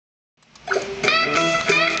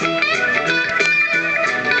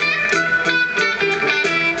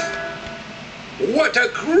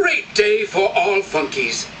day for all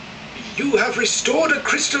Funkies. You have restored a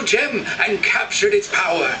crystal gem and captured its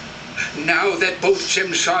power. Now that both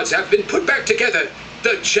gem shards have been put back together,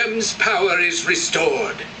 the gem's power is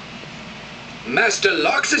restored. Master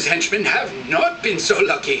Lox's henchmen have not been so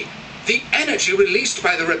lucky. The energy released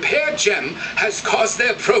by the repaired gem has caused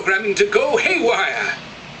their programming to go haywire.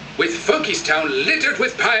 With Funkeystown littered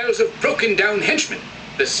with piles of broken down henchmen,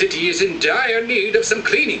 the city is in dire need of some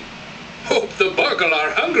cleaning. Hope the Boggle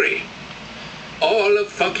are hungry. All of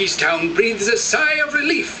Funkeystown breathes a sigh of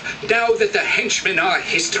relief now that the henchmen are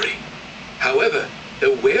history. However,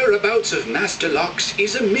 the whereabouts of Master Lox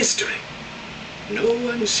is a mystery. No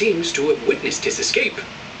one seems to have witnessed his escape.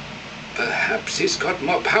 Perhaps he's got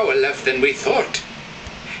more power left than we thought.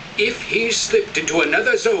 If he's slipped into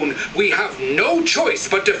another zone, we have no choice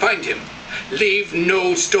but to find him. Leave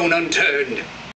no stone unturned.